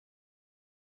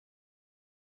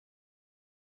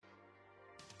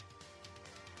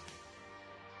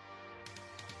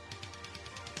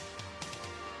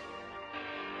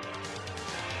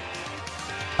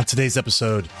Today's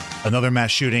episode, another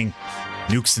mass shooting,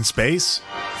 nukes in space,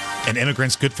 and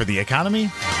immigrants good for the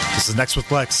economy? This is Next with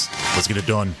Lexx. Let's get it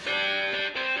done.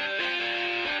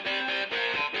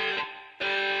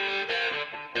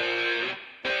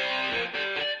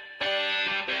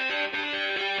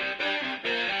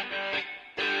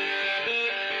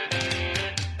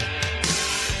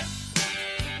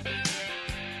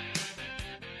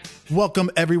 Welcome,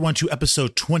 everyone, to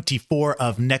episode 24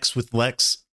 of Next with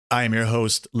Lexx. I am your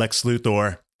host, Lex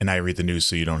Luthor, and I read the news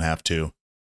so you don't have to.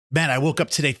 Man, I woke up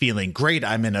today feeling great.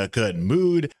 I'm in a good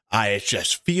mood. I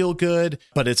just feel good,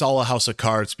 but it's all a house of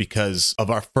cards because of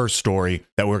our first story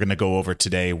that we're going to go over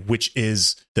today, which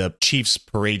is the Chiefs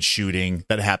parade shooting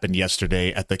that happened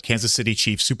yesterday at the Kansas City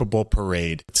Chiefs SuperBowl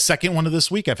parade. Second one of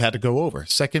this week I've had to go over.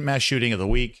 Second mass shooting of the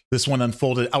week. This one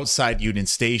unfolded outside Union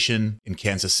Station in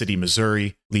Kansas City,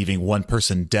 Missouri, leaving one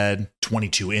person dead,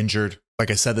 22 injured. Like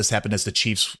I said, this happened as the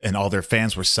Chiefs and all their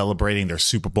fans were celebrating their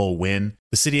Super Bowl win.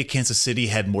 The city of Kansas City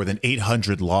had more than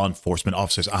 800 law enforcement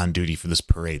officers on duty for this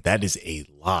parade. That is a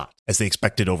lot, as they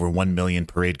expected over 1 million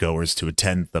parade goers to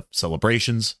attend the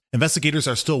celebrations. Investigators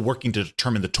are still working to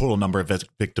determine the total number of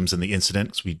victims in the incident,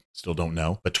 because we still don't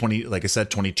know. But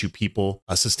 22 people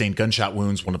sustained gunshot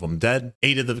wounds, one of them dead.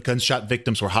 8 of the gunshot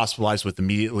victims were hospitalized with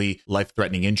immediately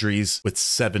life-threatening injuries, with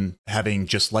 7 having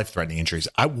just life-threatening injuries.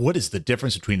 What is the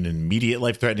difference between an immediate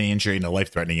life-threatening injury and a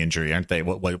life-threatening injury? Aren't they?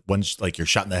 What one's like you're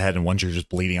shot in the head and one's you're just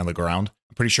bleeding on the ground?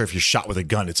 I'm pretty sure if you're shot with a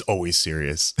gun, it's always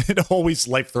serious and always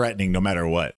life-threatening no matter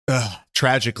what.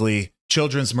 Tragically,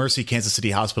 Children's Mercy Kansas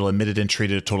City Hospital admitted and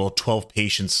treated a total of 12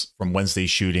 patients from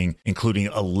Wednesday's shooting, including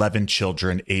 11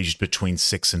 children aged between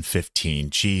 6 and 15.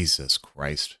 Jesus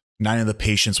Christ. 9 of the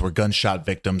patients were gunshot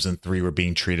victims and 3 were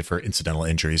being treated for incidental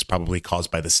injuries, probably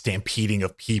caused by the stampeding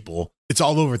of people. It's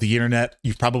all over the internet.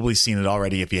 You've probably seen it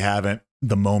already if you haven't.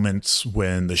 The moments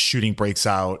when the shooting breaks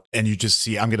out and you just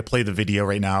see, I'm going to play the video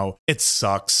right now. It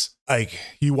sucks. Like,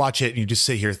 you watch it and you just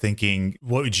sit here thinking,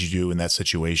 what would you do in that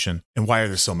situation? And why are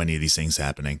there so many of these things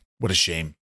happening? What a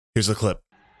shame. Here's the clip.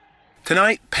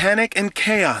 Tonight, panic and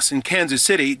chaos in Kansas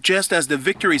City just as the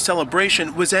victory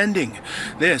celebration was ending.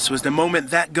 This was the moment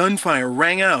that gunfire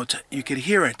rang out. You could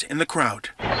hear it in the crowd.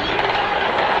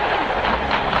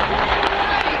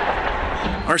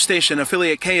 Our station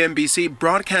affiliate KMBC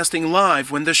broadcasting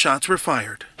live when the shots were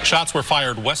fired. Shots were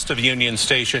fired west of Union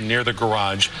Station near the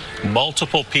garage.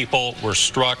 Multiple people were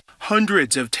struck.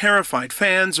 Hundreds of terrified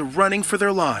fans running for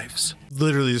their lives.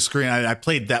 Literally the screen. I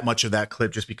played that much of that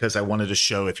clip just because I wanted to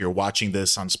show, if you're watching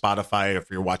this on Spotify, if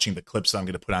you're watching the clips that I'm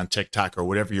going to put on TikTok or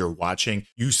whatever you're watching,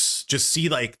 you just see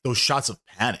like those shots of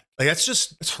panic. Like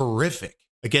it's horrific.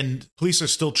 Again, police are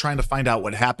still trying to find out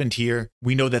what happened here.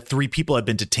 We know that 3 people have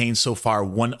been detained so far.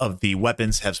 One of the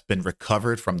weapons has been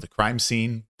recovered from the crime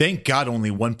scene. Thank God only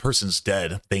one person's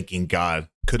dead. Thanking God.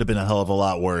 Could have been a hell of a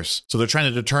lot worse. So they're trying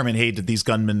to determine, hey, did these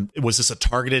gunmen, was this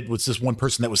one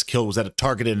person that was killed, was that a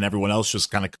targeted and everyone else just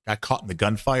kind of got caught in the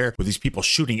gunfire? Were these people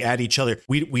shooting at each other?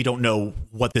 We don't know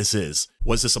what this is.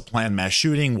 Was this a planned mass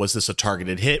shooting? Was this a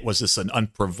targeted hit? Was this an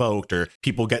unprovoked or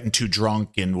people getting too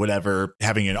drunk and whatever,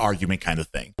 having an argument kind of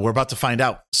thing? We're about to find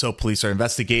out. So police are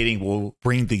investigating. We'll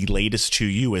bring the latest to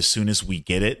you as soon as we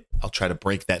get it. I'll try to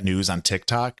break that news on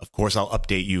TikTok. Of course, I'll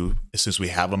update you as soon as we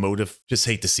have a motive. Just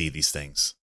hate to see these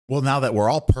things. Well, now that we're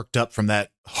all perked up from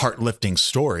that heart-lifting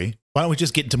story, why don't we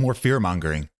just get into more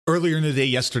fear-mongering? Earlier in the day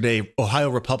yesterday, Ohio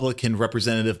Republican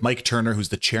Representative Mike Turner, who's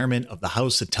the chairman of the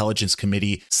House Intelligence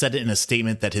Committee, said in a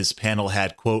statement that his panel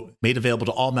had, quote, made available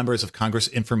to all members of Congress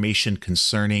information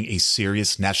concerning a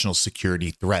serious national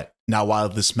security threat. Now, while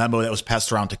this memo that was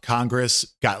passed around to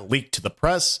Congress got leaked to the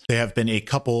press, there have been a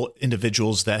couple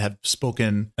individuals that have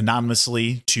spoken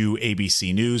anonymously to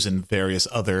ABC News and various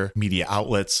other media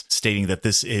outlets stating that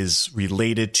this is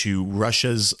related to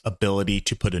Russia's ability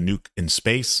to put a nuke in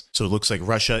space. So it looks like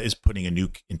Russia is putting a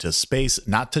nuke into space,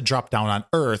 not to drop down on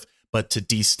Earth, but to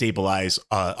destabilize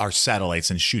our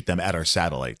satellites and shoot them at our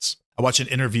satellites. I watched an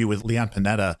interview with Leon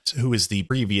Panetta, who is the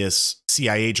previous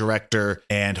CIA director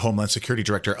and Homeland Security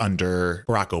director under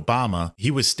Barack Obama. He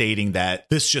was stating that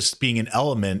this just being an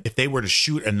element, if they were to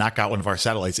shoot and knock out one of our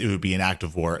satellites, it would be an act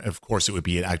of war. Of course, it would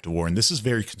be an act of war. And this is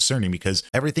very concerning because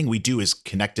everything we do is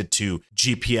connected to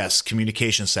GPS,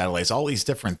 communication satellites, all these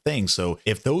different things. So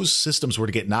if those systems were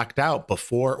to get knocked out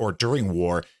before or during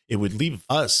war, it would leave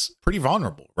us pretty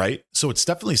vulnerable, right? So it's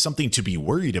definitely something to be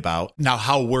worried about. Now,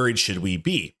 how worried should we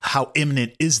be? How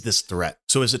imminent is this threat?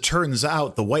 So as it turns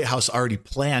out, the White House already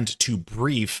planned to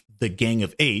brief the Gang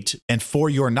of Eight. And for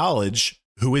your knowledge,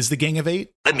 Who is the Gang of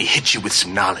Eight? Let me hit you with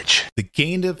some knowledge. The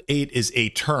Gang of Eight is a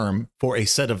term for a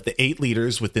set of the 8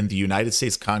 leaders within the United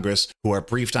States Congress who are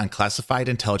briefed on classified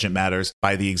intelligent matters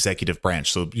by the executive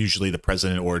branch. So usually the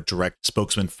president or direct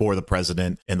spokesman for the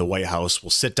president in the White House will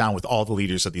sit down with all the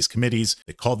leaders of these committees.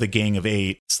 They call the Gang of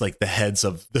Eight. It's like the heads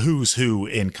of the who's who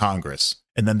in Congress.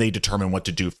 And then they determine what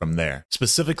to do from there.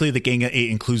 Specifically, the Gang of Eight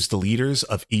includes the leaders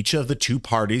of each of the 2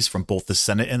 parties from both the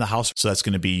Senate and the House. So that's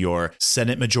going to be your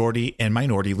Senate majority and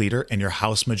minority leader and your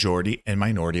House majority and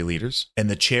minority leaders, and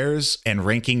the chairs and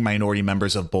ranking minority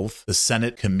members of both the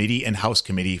Senate committee and House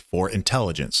committee for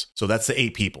intelligence. So that's the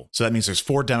 8 people. So that means there's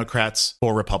 4 Democrats,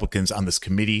 4 Republicans on this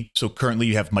committee. So currently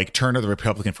you have Mike Turner, the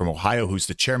Republican from Ohio, who's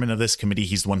the chairman of this committee.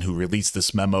 He's the one who released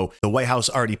this memo. The White House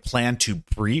already planned to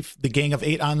brief the Gang of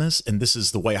Eight on this, and this is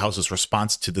the White House's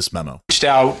response to this memo. Reached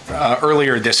out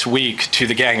earlier this week to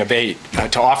the Gang of Eight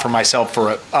to offer myself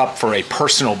up for a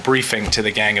personal briefing to the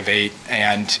Gang of Eight,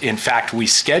 and in fact we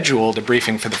scheduled a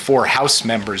briefing for the 4 House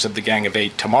members of the Gang of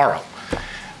Eight tomorrow.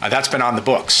 That's been on the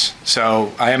books.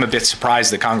 So I am a bit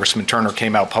surprised that Congressman Turner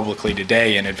came out publicly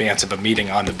today in advance of a meeting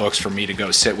on the books for me to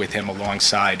go sit with him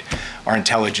alongside our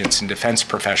intelligence and defense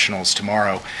professionals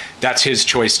tomorrow. That's his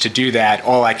choice to do that.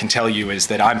 All I can tell you is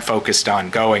that I'm focused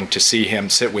on going to see him,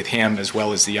 sit with him, as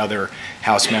well as the other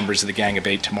House members of the Gang of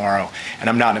Eight tomorrow. And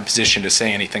I'm not in a position to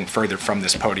say anything further from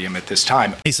this podium at this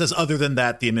time. He says other than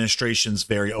that, the administration's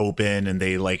very open and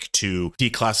they like to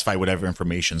declassify whatever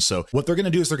information. So what they're going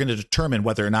to do is they're going to determine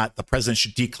whether or not the president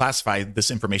should declassify this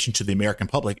information to the American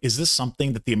public. Is this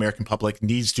something that the American public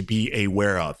needs to be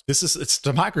aware of? It's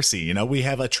democracy. You know, we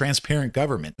have a transparent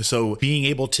government. So being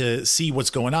able to see what's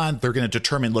going on, they're going to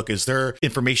determine, look, is there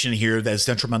information here that is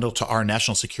detrimental to our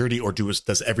national security, or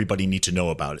does everybody need to know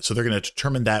about it? So they're going to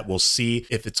determine that. We'll see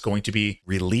if it's going to be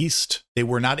released. They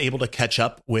were not able to catch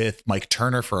up with Mike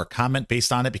Turner for a comment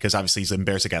based on it because obviously he's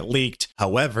embarrassed it got leaked.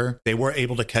 However, they were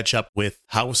able to catch up with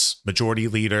House Majority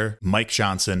Leader Mike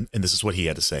Johnson, and this is what he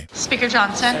had to say. Speaker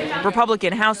Johnson.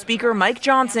 Republican House Speaker Mike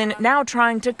Johnson now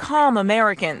trying to calm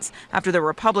Americans after the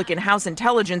Republican House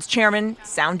Intelligence Chairman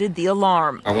sounded the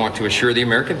alarm. I want to assure the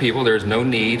American people there is no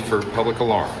need for public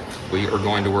alarm. We are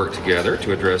going to work together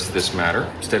to address this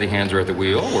matter. Steady hands are at the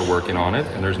wheel. We're working on it,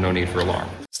 and there's no need for alarm.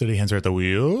 Steady hands are at the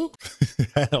wheel.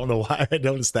 I don't know why I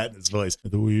noticed that in his voice.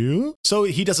 At the wheel. So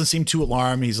he doesn't seem too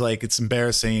alarmed. He's like, it's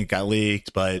embarrassing. It got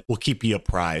leaked, but we'll keep you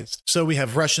apprised. So we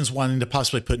have Russians wanting to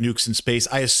possibly put nukes in space.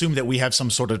 I assume that we have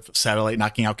some sort of satellite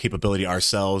knocking out capability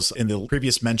ourselves. In the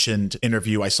previous mentioned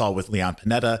interview I saw with Leon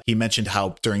Panetta, he mentioned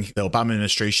how during the Obama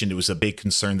administration, it was a big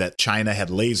concern that China had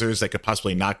lasers that could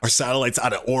possibly knock our satellites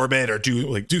out of orbit or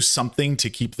do something to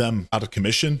keep them out of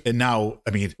commission. And now,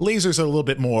 I mean, lasers are a little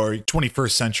bit more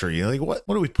 21st century. Like, what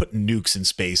are we putting nukes in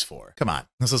space for? Come on.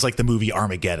 This is like the movie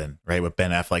Armageddon, right? With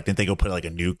Ben Affleck. Didn't they go put like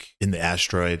a nuke in the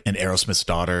asteroid and Aerosmith's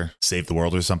daughter saved the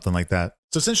world or something like that?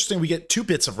 So it's interesting. We get 2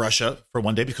 bits of Russia for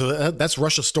one day because that's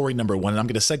Russia story number 1. And I'm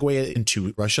going to segue it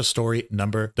into Russia story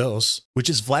number 2, which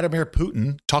is Vladimir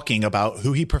Putin talking about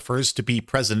who he prefers to be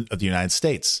president of the United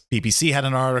States. BBC had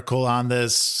an article on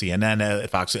this, CNN,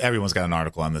 Fox, everyone's got an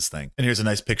article on this thing. And here's a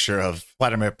nice picture of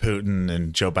Vladimir Putin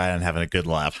and Joe Biden having a good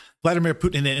laugh. Vladimir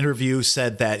Putin in an interview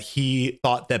said that he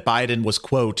thought that Biden was,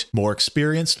 quote, more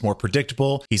experienced, more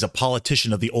predictable. He's a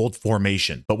politician of the old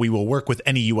formation, but we will work with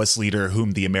any U.S. leader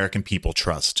whom the American people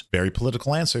trust. Very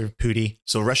political answer, Pootie.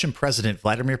 So Russian President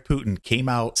Vladimir Putin came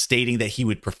out stating that he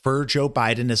would prefer Joe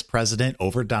Biden as president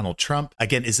over Donald Trump.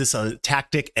 Again, is this a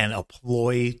tactic and a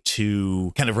ploy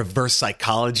to kind of reverse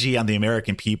psychology on the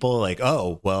American people? Like,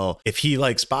 oh, well, if he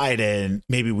likes Biden,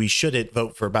 maybe we shouldn't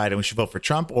vote for Biden. We should vote for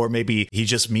Trump. Or maybe he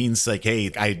just means like, hey,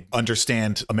 I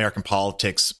understand American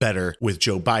politics better with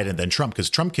Joe Biden than Trump because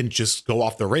Trump can just go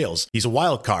off the rails. He's a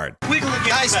wild card.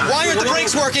 Guys, why aren't the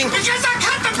brakes working? Because I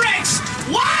cut the brakes!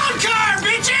 Wild card,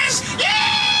 bitches! Yeah!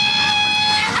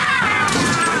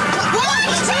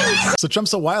 So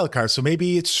Trump's a wild card. So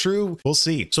maybe it's true. We'll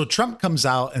see. So Trump comes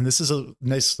out, and this is a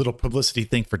nice little publicity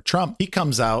thing for Trump. He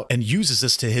comes out and uses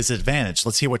this to his advantage.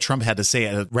 Let's hear what Trump had to say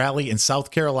at a rally in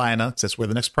South Carolina. That's where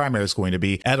the next primary is going to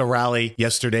be. At a rally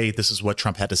yesterday, this is what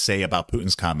Trump had to say about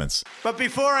Putin's comments. But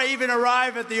before I even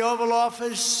arrive at the Oval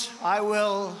Office, I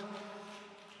will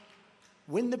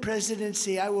win the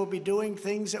presidency. I will be doing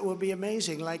things that will be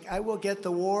amazing. Like I will get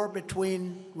the war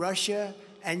between Russia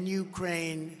and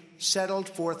Ukraine settled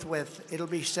forthwith. It'll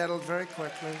be settled very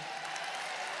quickly.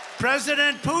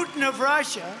 President Putin of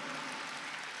Russia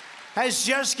has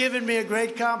just given me a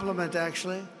great compliment,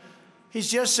 actually. He's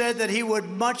just said that he would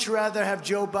much rather have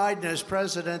Joe Biden as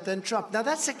president than Trump. Now,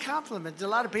 that's a compliment. A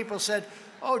lot of people said,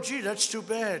 oh, gee, that's too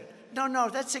bad. No,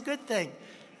 that's a good thing.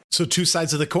 So two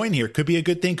sides of the coin here. Could be a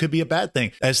good thing, could be a bad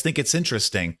thing. I just think it's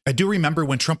interesting. I do remember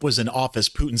when Trump was in office,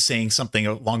 Putin saying something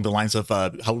along the lines of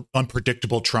how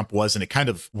unpredictable Trump was. And it kind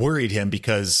of worried him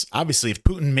because obviously if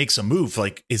Putin makes a move,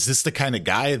 like, is this the kind of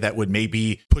guy that would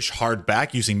maybe push hard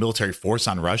back using military force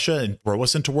on Russia and throw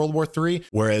us into World War III?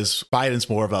 Whereas Biden's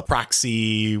more of a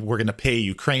proxy. We're going to pay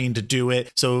Ukraine to do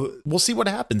it. So we'll see what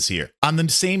happens here. On the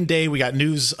same day, we got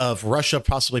news of Russia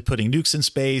possibly putting nukes in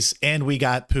space, and we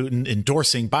got Putin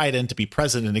endorsing Biden to be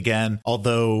president again,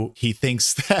 although he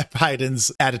thinks that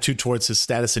Biden's attitude towards his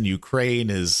status in Ukraine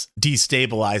is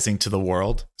destabilizing to the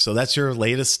world. So that's your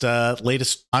latest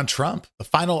on Trump. The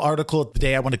final article of the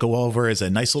day I want to go over is a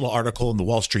nice little article in the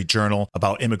Wall Street Journal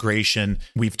about immigration.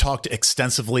 We've talked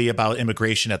extensively about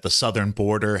immigration at the southern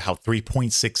border, how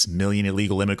 3.6 million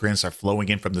illegal immigrants are flowing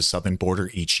in from the southern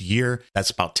border each year. That's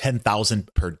about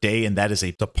 10,000 per day, and that is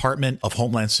a Department of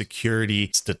Homeland Security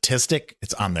statistic.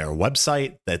 It's on their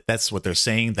website. That's what they're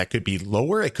saying. That could be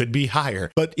lower, it could be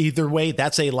higher, but either way,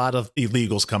 that's a lot of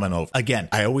illegals coming over. Again,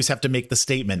 I always have to make the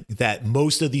statement that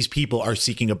most of these people are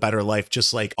seeking a better life,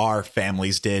 just like our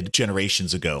families did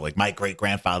generations ago. Like my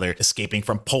great-grandfather escaping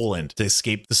from Poland to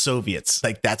escape the Soviets.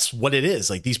 Like that's what it is.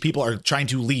 Like these people are trying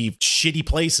to leave shitty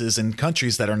places and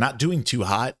countries that are not doing too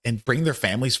hot and bring their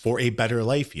families for a better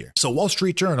life here. So Wall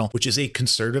Street Journal, which is a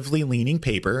conservatively leaning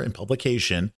paper and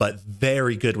publication, but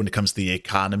very good when it comes to the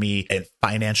economy and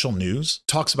financial news,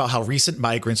 talks about how recent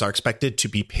migrants are expected to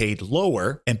be paid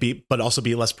lower but also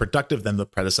be less productive than the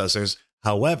predecessors.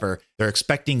 However, they're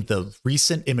expecting the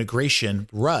recent immigration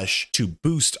rush to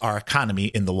boost our economy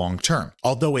in the long term.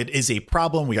 Although it is a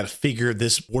problem, we got to figure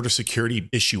this border security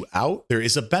issue out. There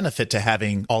is a benefit to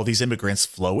having all these immigrants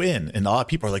flow in. And a lot of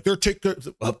people are like,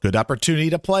 good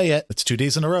opportunity to play it. It's 2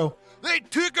 days in a row. They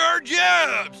took our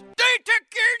jobs. They took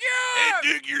your jobs.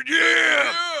 They took your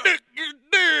jobs. They took your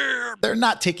jobs. They're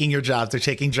not taking your jobs. They're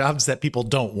taking jobs that people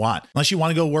don't want. Unless you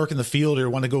want to go work in the field or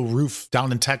want to go roof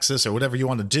down in Texas or whatever you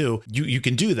want to do, you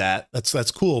can do that.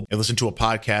 That's cool. I listened to a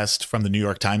podcast from the New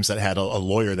York Times that had a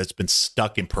lawyer that's been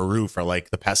stuck in Peru for like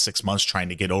the past 6 months trying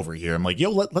to get over here. I'm like, yo,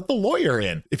 let the lawyer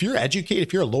in. If you're educated,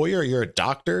 if you're a lawyer, you're a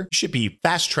doctor, you should be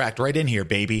fast tracked right in here,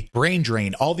 baby. Brain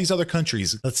drain, all these other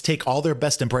countries. Let's take all their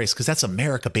best embrace because that's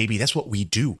America, baby. That's what we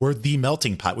do. We're the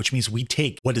melting pot, which means we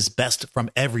take what is best from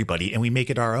everybody and we make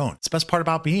it our own. It's the best part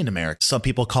about being American. Some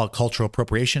people call it cultural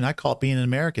appropriation. I call it being an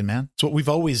American, man. It's what we've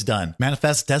always done.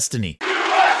 Manifest destiny.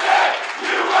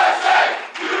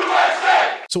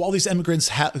 So all these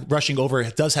immigrants rushing over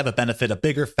does have a benefit, a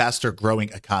bigger, faster growing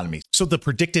economy. So the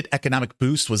predicted economic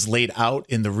boost was laid out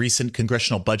in the recent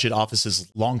Congressional Budget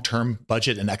Office's long-term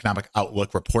budget and economic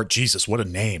outlook report. Jesus, what a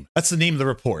name. That's the name of the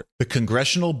report. The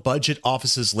Congressional Budget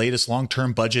Office's latest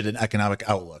long-term budget and economic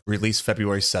outlook, released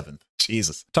February 7th.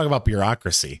 Jesus. Talk about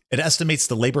bureaucracy. It estimates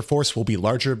the labor force will be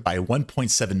larger by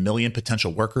 1.7 million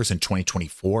potential workers in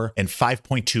 2024 and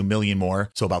 5.2 million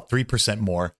more, so about 3%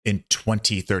 more in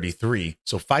 2033.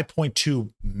 So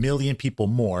 5.2 million people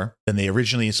more than they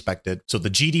originally expected. So the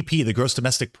GDP, the gross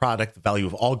domestic product, the value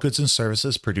of all goods and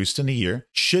services produced in a year,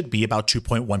 should be about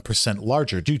 2.1%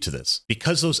 larger due to this.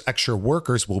 Because those extra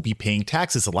workers will be paying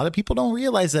taxes, a lot of people don't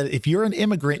realize that if you're an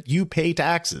immigrant, you pay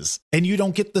taxes and you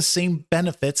don't get the same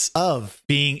benefits of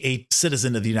being a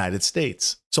citizen of the United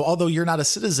States. So although you're not a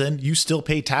citizen, you still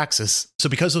pay taxes. So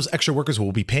because those extra workers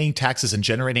will be paying taxes and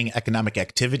generating economic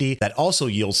activity that also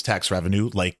yields tax revenue,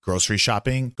 like grocery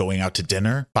shopping, going out to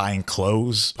dinner, buying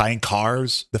clothes, buying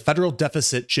cars, the federal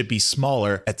deficit should be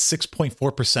smaller at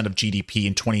 6.4% of GDP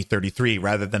in 2033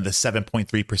 rather than the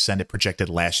 7.3% it projected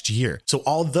last year. So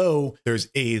although there's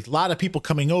a lot of people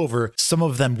coming over, some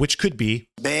of them which could be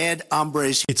bad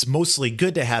hombres, it's mostly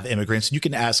good to have immigrants. You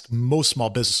can ask most small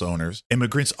business owners.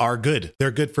 Immigrants are good.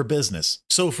 They're good for business.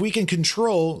 So if we can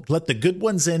control, let the good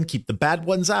ones in, keep the bad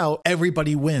ones out,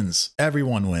 everybody wins.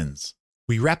 Everyone wins.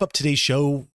 We wrap up today's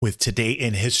show with Today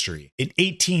in History. In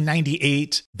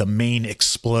 1898, the Maine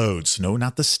explodes. No,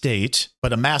 not the state,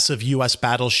 but a massive U.S.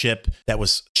 battleship that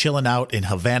was chilling out in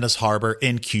Havana's harbor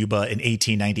in Cuba in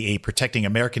 1898, protecting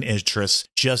American interests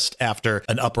just after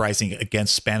an uprising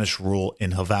against Spanish rule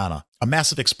in Havana. A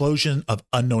massive explosion of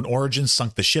unknown origin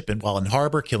sunk the ship while in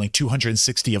harbor, killing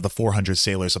 260 of the 400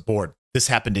 sailors aboard. This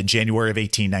happened in January of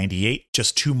 1898.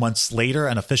 Just 2 months later,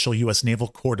 an official U.S. Naval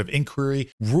Court of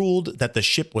Inquiry ruled that the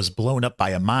ship was blown up by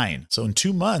a mine. So in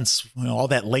 2 months, all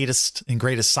that latest and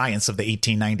greatest science of the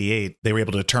 1898, they were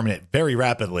able to determine it very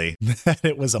rapidly that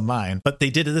it was a mine. But they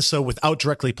did this so without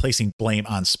directly placing blame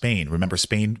on Spain. Remember,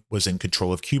 Spain was in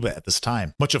control of Cuba at this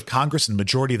time. Much of Congress and the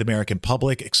majority of the American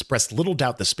public expressed little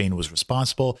doubt that Spain was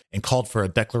responsible and called for a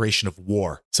declaration of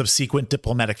war. Subsequent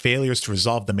diplomatic failures to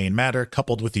resolve the main matter,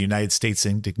 coupled with the United States'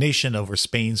 indignation over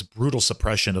Spain's brutal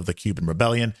suppression of the Cuban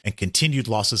Rebellion and continued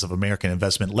losses of American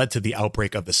investment, led to the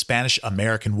outbreak of the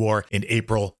Spanish-American War in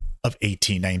April of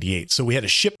 1898. So we had a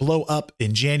ship blow up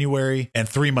in January, and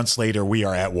 3 months later, we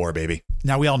are at war, baby.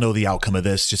 Now, we all know the outcome of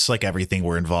this, just like everything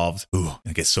we're involved. Ooh,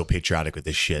 I get so patriotic with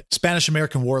this shit.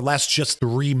 Spanish-American War lasts just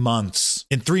 3 months.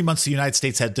 In 3 months, the United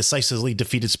States had decisively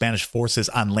defeated Spanish forces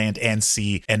on land and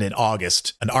sea, and in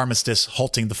August, an armistice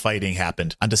halting the fighting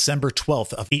happened. On December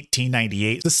 12th of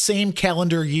 1898, the same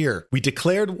calendar year, we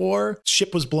declared war,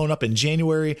 ship was blown up in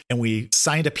January, and we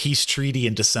signed a peace treaty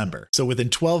in December. So within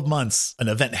 12 months, an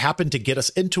event happened to get us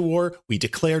into war. We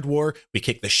declared war, we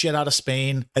kicked the shit out of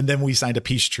Spain, and then we signed a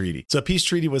peace treaty. So a peace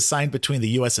treaty was signed between the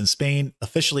U.S. and Spain,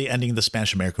 officially ending the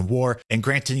Spanish-American War and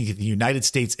granting the United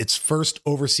States its first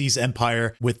overseas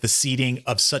empire with the ceding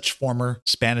of such former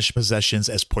Spanish possessions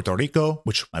as Puerto Rico,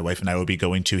 which my wife and I will be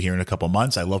going to here in a couple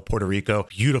months. I love Puerto Rico.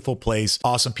 Beautiful place,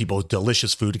 awesome people,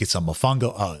 delicious food. Get some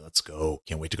mofongo. Oh, let's go.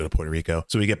 Can't wait to go to Puerto Rico.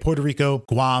 So we get Puerto Rico,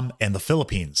 Guam, and the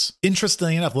Philippines.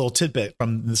 Interestingly enough, a little tidbit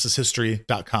from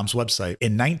thisishistory.com's website.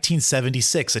 In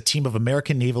 1976, a team of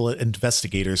American naval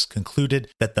investigators concluded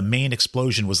that the Maine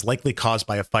explosion was likely caused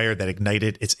by a fire that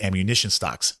ignited its ammunition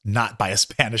stocks, not by a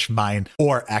Spanish mine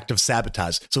or act of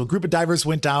sabotage. So a group of divers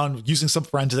went down using some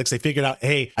forensics. They figured out,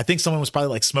 hey, I think someone was probably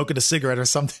like smoking a cigarette or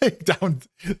something down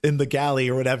in the galley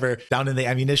or whatever, down in the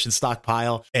ammunition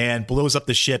stockpile, and blows up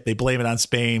the ship. They blame it on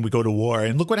Spain. We go to war,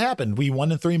 and look what happened. We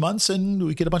won in 3 months, and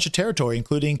we get a bunch of territory,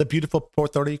 including the beautiful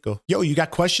Puerto Rico. Yo, you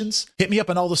got questions? Hit me up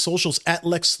on all the socials at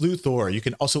Lex Luthor. You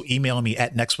can also email me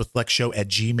at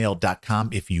nextwithlexshow@gmail.com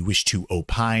if you wish to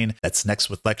opine. That's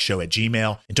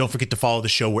nextwithlexshow@gmail. And don't forget to follow the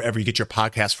show wherever you get your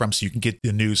podcast from so you can get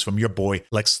the news from your boy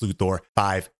Lex Luthor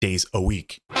 5 days a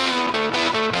week.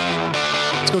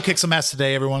 Let's go kick some ass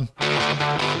today, everyone.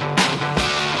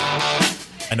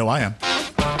 I know I am.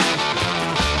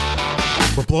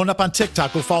 We're blowing up on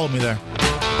TikTok. Go follow me there.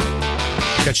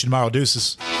 Catch you tomorrow.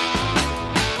 Deuces.